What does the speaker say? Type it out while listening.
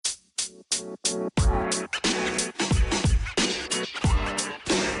It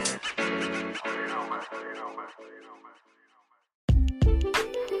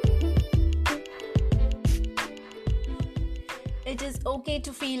is okay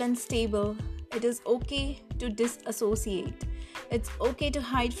to feel unstable. It is okay to disassociate. It's okay to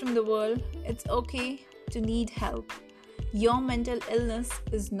hide from the world. It's okay to need help. Your mental illness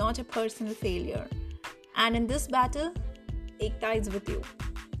is not a personal failure. And in this battle, Ekta is with you.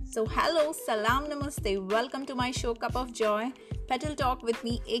 So, hello, salam, namaste. Welcome to my show Cup of Joy, Petal Talk with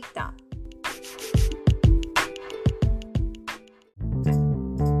me, Ekta.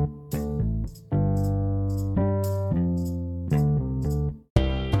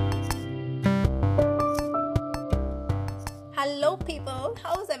 Hello, people.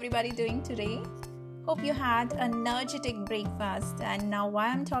 How's everybody doing today? Hope you had an energetic breakfast. And now, why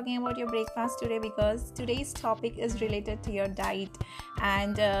I'm talking about your breakfast today? Because today's topic is related to your diet,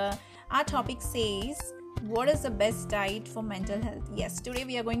 and our topic says, what is the best diet for mental health? Yes, today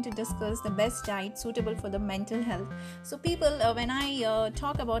we are going to discuss the best diet suitable for the mental health. So people, when I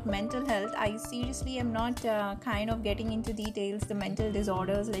talk about mental health, I seriously am not kind of getting into details, the mental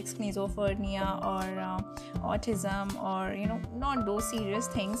disorders like schizophrenia or autism, or not those serious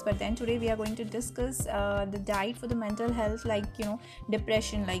things. But then today we are going to discuss the diet for the mental health, like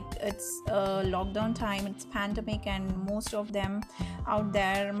depression. Like it's lockdown time, it's pandemic, and most of them out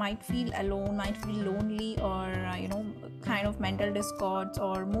there might feel alone, might feel lonely, or kind of mental discords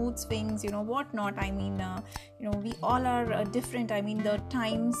or mood swings, whatnot. I mean, we all are different. I mean, the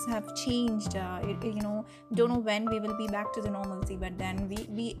times have changed. Don't know when we will be back to the normalcy, but then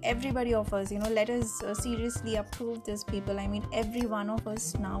we everybody of us, let us seriously approve this, people. I mean, every one of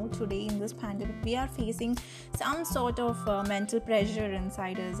us now today in this pandemic, we are facing some sort of mental pressure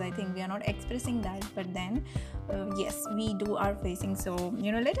inside us. I think we are not expressing that, but then yes, we are facing. So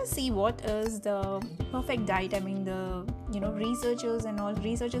let us see what is the perfect diet. I mean, the researchers and all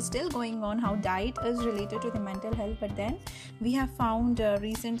research is still going on how diet is related to the mental health. But then we have found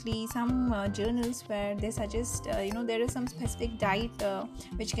recently some journals where they suggest there is some specific diet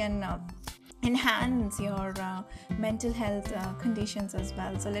which can enhance your mental health conditions as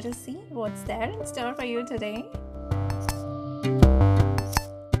well. So let us see what's there in store for you today.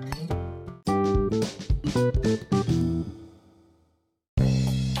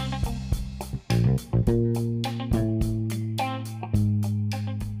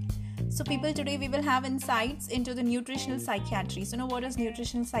 So people, today we will have insights into the nutritional psychiatry. So what is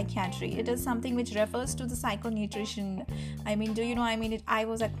nutritional psychiatry? It is something which refers to the psychonutrition. I mean, do you know, I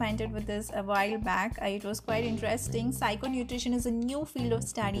was acquainted with this a while back. It was quite interesting. Psychonutrition is a new field of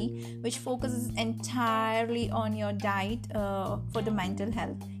study which focuses entirely on your diet for the mental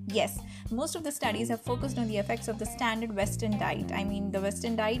health. Yes, most of the studies have focused on the effects of the standard Western diet. I mean, the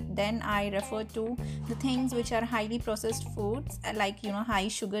Western diet, then I refer to the things which are highly processed foods, like, high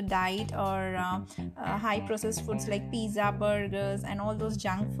sugar diet, or high processed foods like pizza, burgers, and all those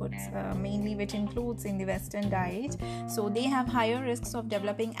junk foods, mainly, which includes in the Western diet. So they have higher risks of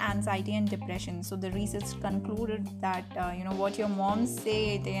developing anxiety and depression. So the research concluded that, what your moms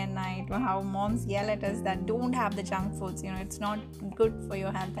say day and night, or how moms yell at us that don't have the junk foods, it's not good for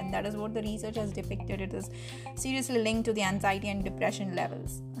your health. And that is what the research has depicted. It is seriously linked to the anxiety and depression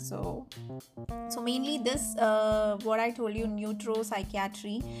levels. So mainly this, what I told you,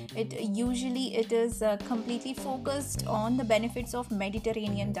 neuropsychiatry, it is completely focused on the benefits of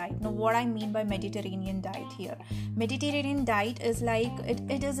Mediterranean diet. Now, what I mean by Mediterranean diet here, Mediterranean diet is like,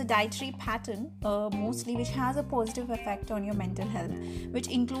 it is a dietary pattern, mostly, which has a positive effect on your mental health, which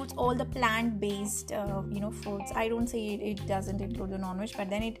includes all the plant-based foods. I don't say it doesn't include the non-veg, but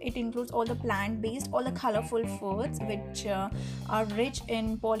then it includes all the plant-based, all the colorful foods which are rich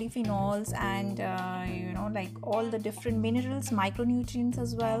in polyphenols and like all the different minerals, micronutrients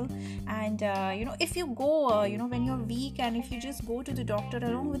as well. And if you go when you're weak, and if you just go to the doctor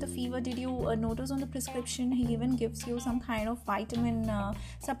along with a fever, did you notice on the prescription he even gives you some kind of vitamin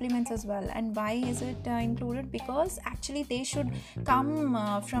supplements as well? And why is it included? Because actually they should come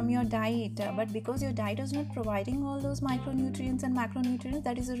from your diet, but because your diet is not providing all those micronutrients and macronutrients,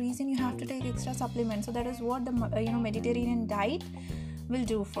 that is the reason you have to take extra supplements. So that is what the Mediterranean diet will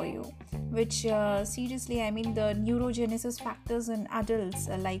do for you, which seriously, I mean, the neurogenesis factors in adults,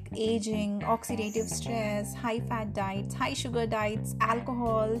 like aging, oxidative stress, high fat diets, high sugar diets,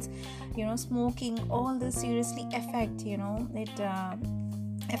 alcohols, smoking, all this seriously affect, it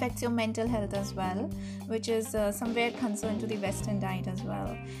affects your mental health as well, which is somewhere concerned to the Western diet as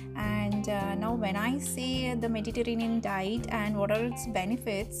well. And now when I say the Mediterranean diet and what are its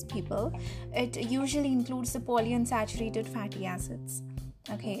benefits, people, it usually includes the polyunsaturated fatty acids,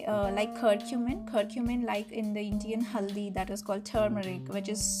 Okay, like curcumin, like in the Indian haldi, that is called turmeric, which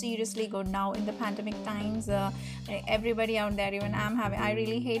is seriously good now in the pandemic times. Everybody out there, even I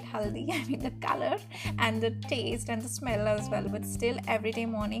really hate haldi. I mean, the color and the taste and the smell as well. But still, every day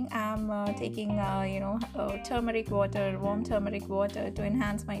morning, I'm taking, turmeric water, warm turmeric water to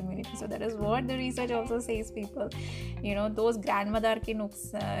enhance my immunity. So that is what the research also says, people. Those grandmother ki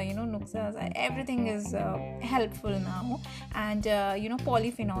nuksas, everything is helpful now. And,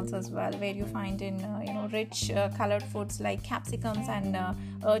 polyphenols as well, where you find in rich colored foods like capsicums and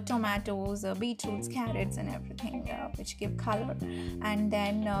tomatoes, beetroots, carrots, and everything, which give color. And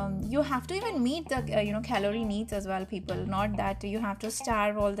then you have to even meet the calorie needs as well, people. Not that you have to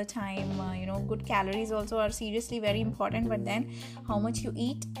starve all the time. Good calories also are seriously very important, but then how much you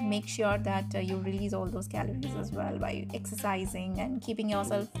eat, make sure that you release all those calories as well by exercising and keeping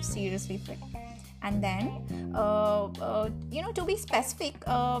yourself seriously fit. And then to be specific,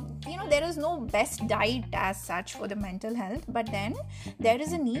 there is no best diet as such for the mental health, but then there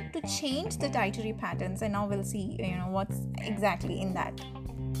is a need to change the dietary patterns, and now we'll see what's exactly in that.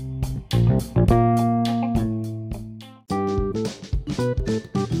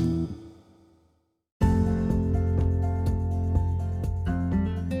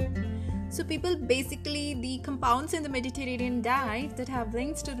 So people, basically the compounds in the Mediterranean diet that have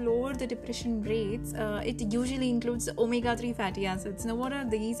links to lower the depression rates, it usually includes the omega-3 fatty acids. Now what are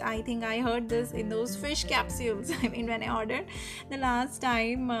these? I think I heard this in those fish capsules. I mean, when I ordered the last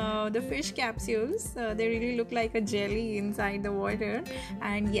time the fish capsules, they really look like a jelly inside the water.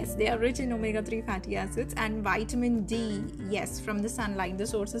 And yes, they are rich in omega-3 fatty acids and vitamin D, yes, from the sunlight. The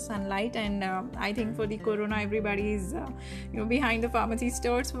source is sunlight. And I think for the corona, everybody is behind the pharmacy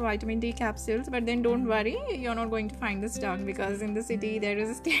stores for vitamin D capsules, but then don't worry, you're not going to find the stock, because in the city there is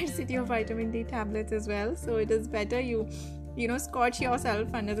a scarcity of vitamin D tablets as well. So it is better you scorch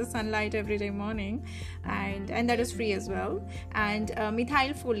yourself under the sunlight every day morning, and that is free as well. And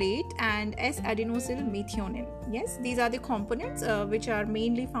methylfolate and S-adenosyl methionine, yes, these are the components which are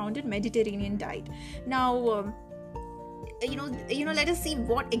mainly found in Mediterranean diet. Now let us see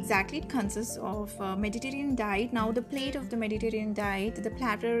what exactly it consists of. Mediterranean diet. Now the plate of the Mediterranean diet, the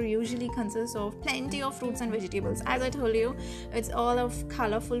platter usually consists of plenty of fruits and vegetables. As I told you, it's all of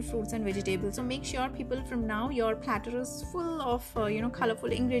colorful fruits and vegetables. So make sure, people, from now your platter is full of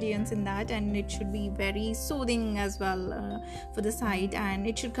colorful ingredients in that, and it should be very soothing as well for the sight, and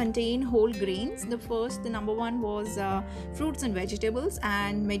it should contain whole grains. The number one was fruits and vegetables,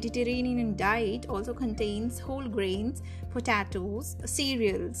 and Mediterranean diet also contains whole grains, potatoes,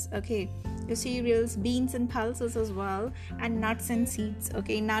 cereals, okay, your cereals, beans and pulses as well, and nuts and seeds.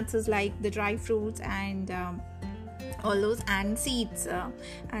 Okay, nuts is like the dry fruits and all those, and seeds,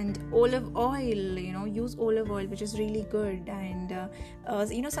 and olive oil, use olive oil, which is really good. And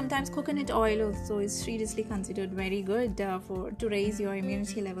sometimes coconut oil also is seriously considered very good to raise your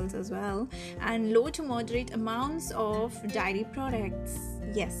immunity levels as well. And low to moderate amounts of dairy products.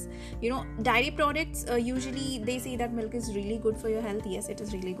 Yes, dairy products, usually they say that milk is really good for your health. Yes, it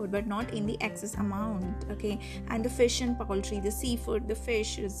is really good, but not in the excess amount. Okay, and the fish and poultry, the seafood, the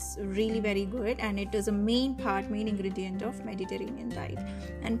fish is really very good, and it is a main ingredient of Mediterranean diet.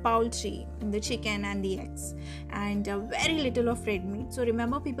 And poultry, the chicken and the eggs, and very little of red meat. So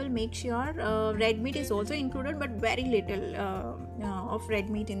remember, people, make sure red meat is also included, but very little of red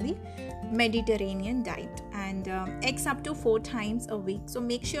meat in the Mediterranean diet. And eggs up to 4 times a week. So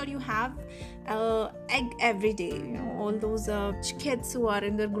make sure you have egg every day. All those kids who are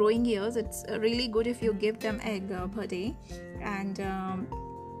in their growing years, it's really good if you give them egg per day. And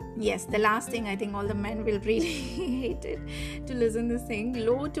yes, the last thing, I think all the men will really hate it to listen this thing,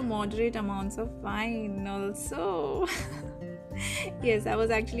 low to moderate amounts of wine also. Yes, I was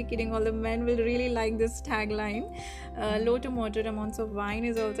actually kidding. All the men will really like this tagline. Low to moderate amounts of wine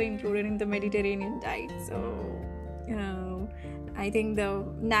is also included in the Mediterranean diet. So I think the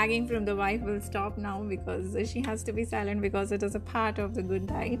nagging from the wife will stop now, because she has to be silent, because it is a part of the good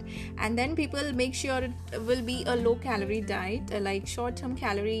diet. And then people, make sure it will be a low calorie diet, like short-term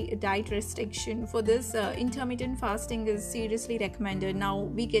calorie diet restriction. For this, intermittent fasting is seriously recommended. Now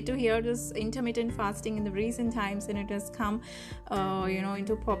we get to hear this intermittent fasting in the recent times, and it has come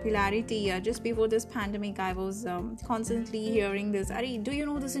into popularity. Just before this pandemic, I was constantly hearing this, do you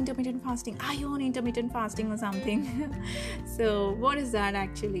know this intermittent fasting? Are you on intermittent fasting or something? So what is that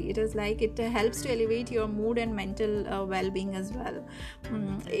actually? It is like it helps to elevate your mood and mental well-being as well.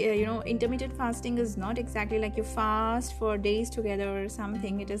 Intermittent fasting is not exactly like you fast for days together or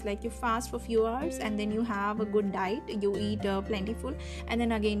something. It is like you fast for few hours and then you have a good diet, you eat plentiful, and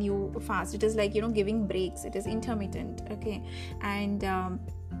then again you fast. It is like giving breaks. It is intermittent. Okay. And the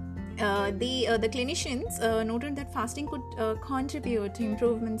clinicians noted that fasting could contribute to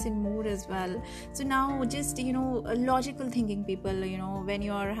improvements in mood as well. So now just logical thinking people, when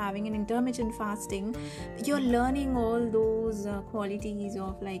you are having an intermittent fasting, you're learning all those qualities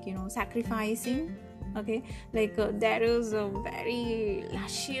of sacrificing. Okay, there is a very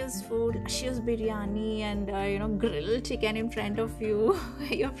luscious food, luscious biryani and grilled chicken in front of you.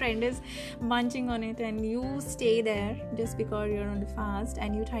 Your friend is munching on it and you stay there just because you're on the fast,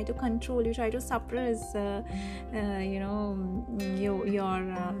 and you try to control, you try to suppress your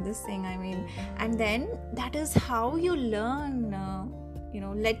this thing, and then that is how you learn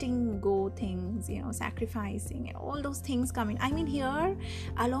letting go things, sacrificing, and all those things come in. Here,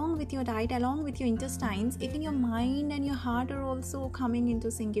 along with your diet, along with your intestines, even your mind and your heart are also coming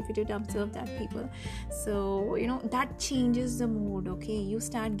into sync, if you did observe that, people. So, that changes the mood, okay? You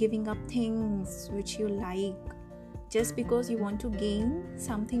start giving up things which you like just because you want to gain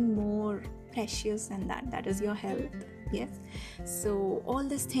something more precious than that is your health. Yes, so all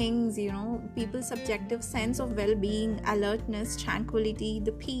these things, people's subjective sense of well-being, alertness, tranquility,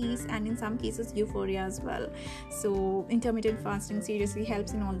 the peace, and in some cases euphoria as well. So intermittent fasting seriously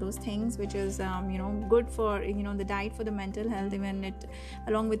helps in all those things, which is good for the diet for the mental health. Even it,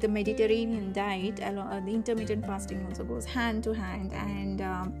 along with the Mediterranean diet, the intermittent fasting also goes hand to hand. And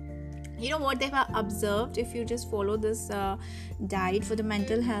what they've observed, if you just follow this diet for the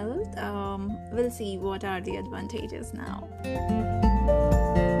mental health, we'll see what are the advantages now.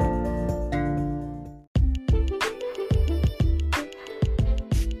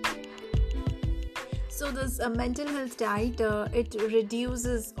 So this mental health diet, it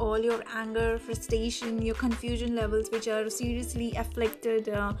reduces all your anger, frustration, your confusion levels, which are seriously afflicted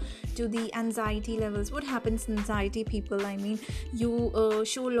to the anxiety levels. What happens in anxiety, people? You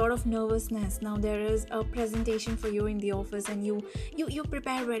show a lot of nervousness. Now there is a presentation for you in the office, and you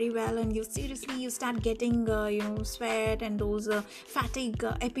prepare very well, and you start getting sweat and those fatigue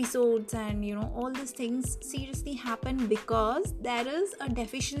episodes, and all these things seriously happen because there is a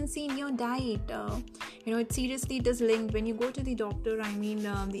deficiency in your diet. It seriously is linked. When you go to the doctor,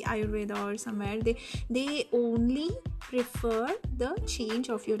 the Ayurveda or somewhere, they only prefer the change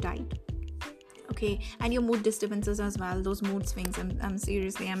of your diet. Okay, and your mood disturbances as well, those mood swings.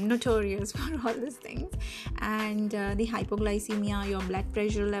 I'm notorious for all these things. And the hypoglycemia, your blood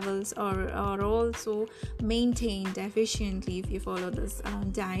pressure levels are also maintained efficiently if you follow this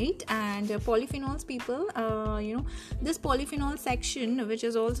diet. And polyphenols, people, this polyphenol section, which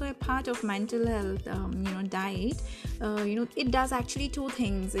is also a part of mental health diet, it does actually two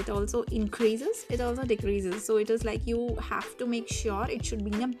things. It also increases, it also decreases. So it is like you have to make sure it should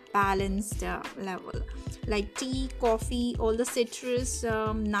be in a balanced level. Like tea, coffee, all the citrus,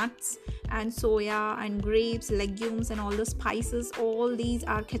 nuts and soya and grapes, legumes and all the spices, all these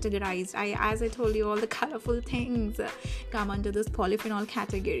are categorized. As I told you, all the colorful things come under this polyphenol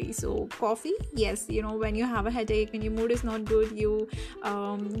category. So coffee, yes, when you have a headache, when your mood is not good, you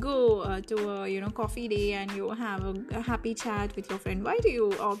go to a coffee day and you have a happy chat with your friend. Why do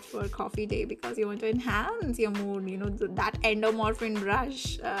you opt for coffee day? Because you want to enhance your mood, that endorphin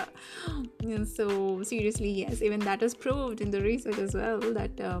rush. So seriously, yes, even that is proved in the research as well,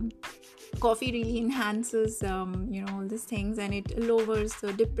 that coffee really enhances all these things, and it lowers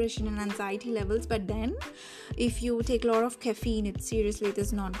the depression and anxiety levels. But then if you take a lot of caffeine, it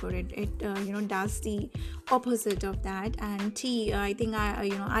is not good. It does the opposite of that. And tea, I think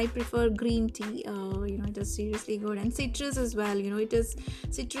I prefer green tea. It is seriously good. And citrus as well, it is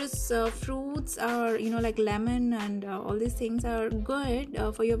citrus fruits are like lemon and all these things are good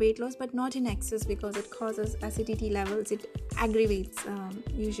for your weight loss, but not in excess, because it causes acidity levels. It aggravates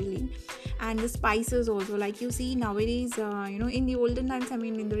usually. And the spices also, like you see nowadays, in the olden times,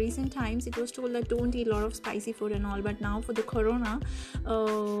 in the recent times, it was told that don't eat a lot of spicy food and all. But now for the corona,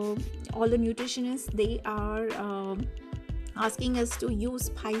 all the nutritionists, they are asking us to use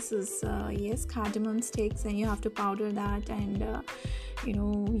spices. Yes, cardamom sticks, and you have to powder that and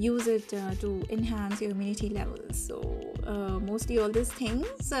use it to enhance your immunity levels. So mostly all these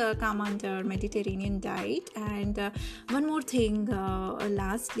things come under Mediterranean diet. And one more thing,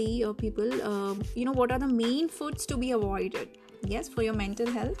 lastly, people, what are the main foods to be avoided? yes, for your mental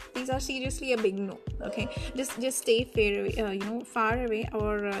health, these are seriously a big no. Okay, just stay far away,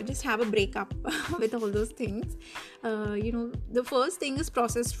 or just have a breakup with all those things. The first thing is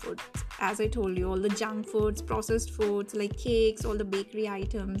processed foods. As I told you, all the junk foods, processed foods like cakes, all the bakery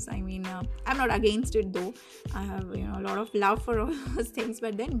items. I mean, I'm not against it though. I have a lot of love for all those things,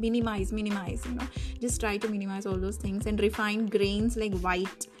 but then minimize. Just try to minimize all those things, and refined grains like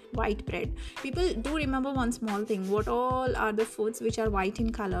white bread. People do remember one small thing: what all are the foods which are white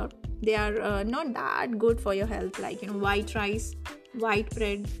in color? They are not that good for your health, like white rice, white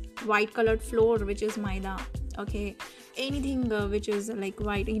bread, white colored flour, which is maida. Okay, anything which is like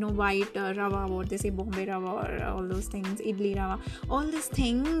white, white rava, what they say, Bombay rava, or all those things, idli rava, all these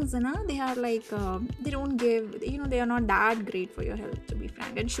things, they are like they don't give, they are not that great for your health, to be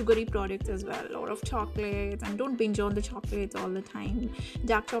frank. And sugary products as well, a lot of chocolates, and don't binge on the chocolates all the time.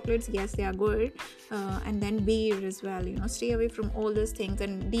 Dark chocolates, yes, they are good, and then beer as well. Stay away from all those things,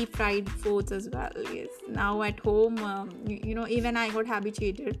 and deep fried foods as well. Yes, now at home, even I got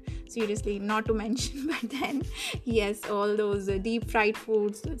habituated, seriously, not to mention, but then yes, all those deep fried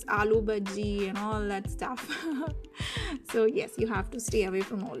foods, it's aloo bhaji and all that stuff. So yes, you have to stay away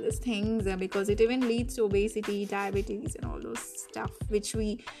from all these things, because it even leads to obesity, diabetes, and all those stuff which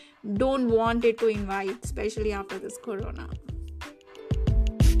we don't want it to invite, especially after this corona.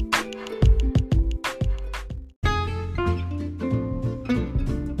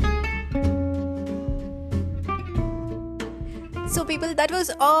 So people, that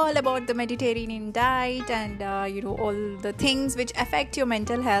was all about the Mediterranean diet, and all the things which affect your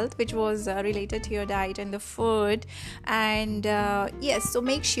mental health, which was related to your diet and the food. And yes, so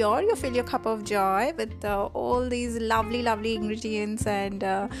make sure you fill your cup of joy with all these lovely ingredients and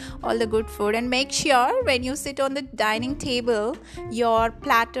all the good food. And make sure when you sit on the dining table, your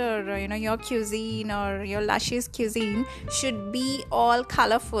platter, your cuisine or your luscious cuisine should be all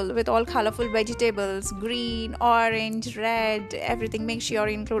colorful, with all colorful vegetables, green, orange, red, everything. Make sure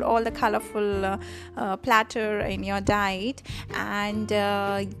you include all the colorful platter in your diet. And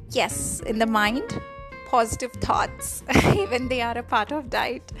yes, in the mind, positive thoughts even they are a part of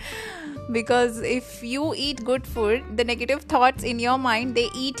diet, because if you eat good food, the negative thoughts in your mind, they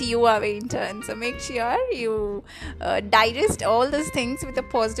eat you away in turn. So make sure you digest all those things with the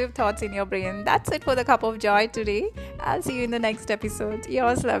positive thoughts in your brain. That's it for the cup of joy today. I'll see you in the next episode.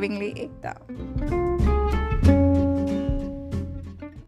 Yours lovingly, Ekta.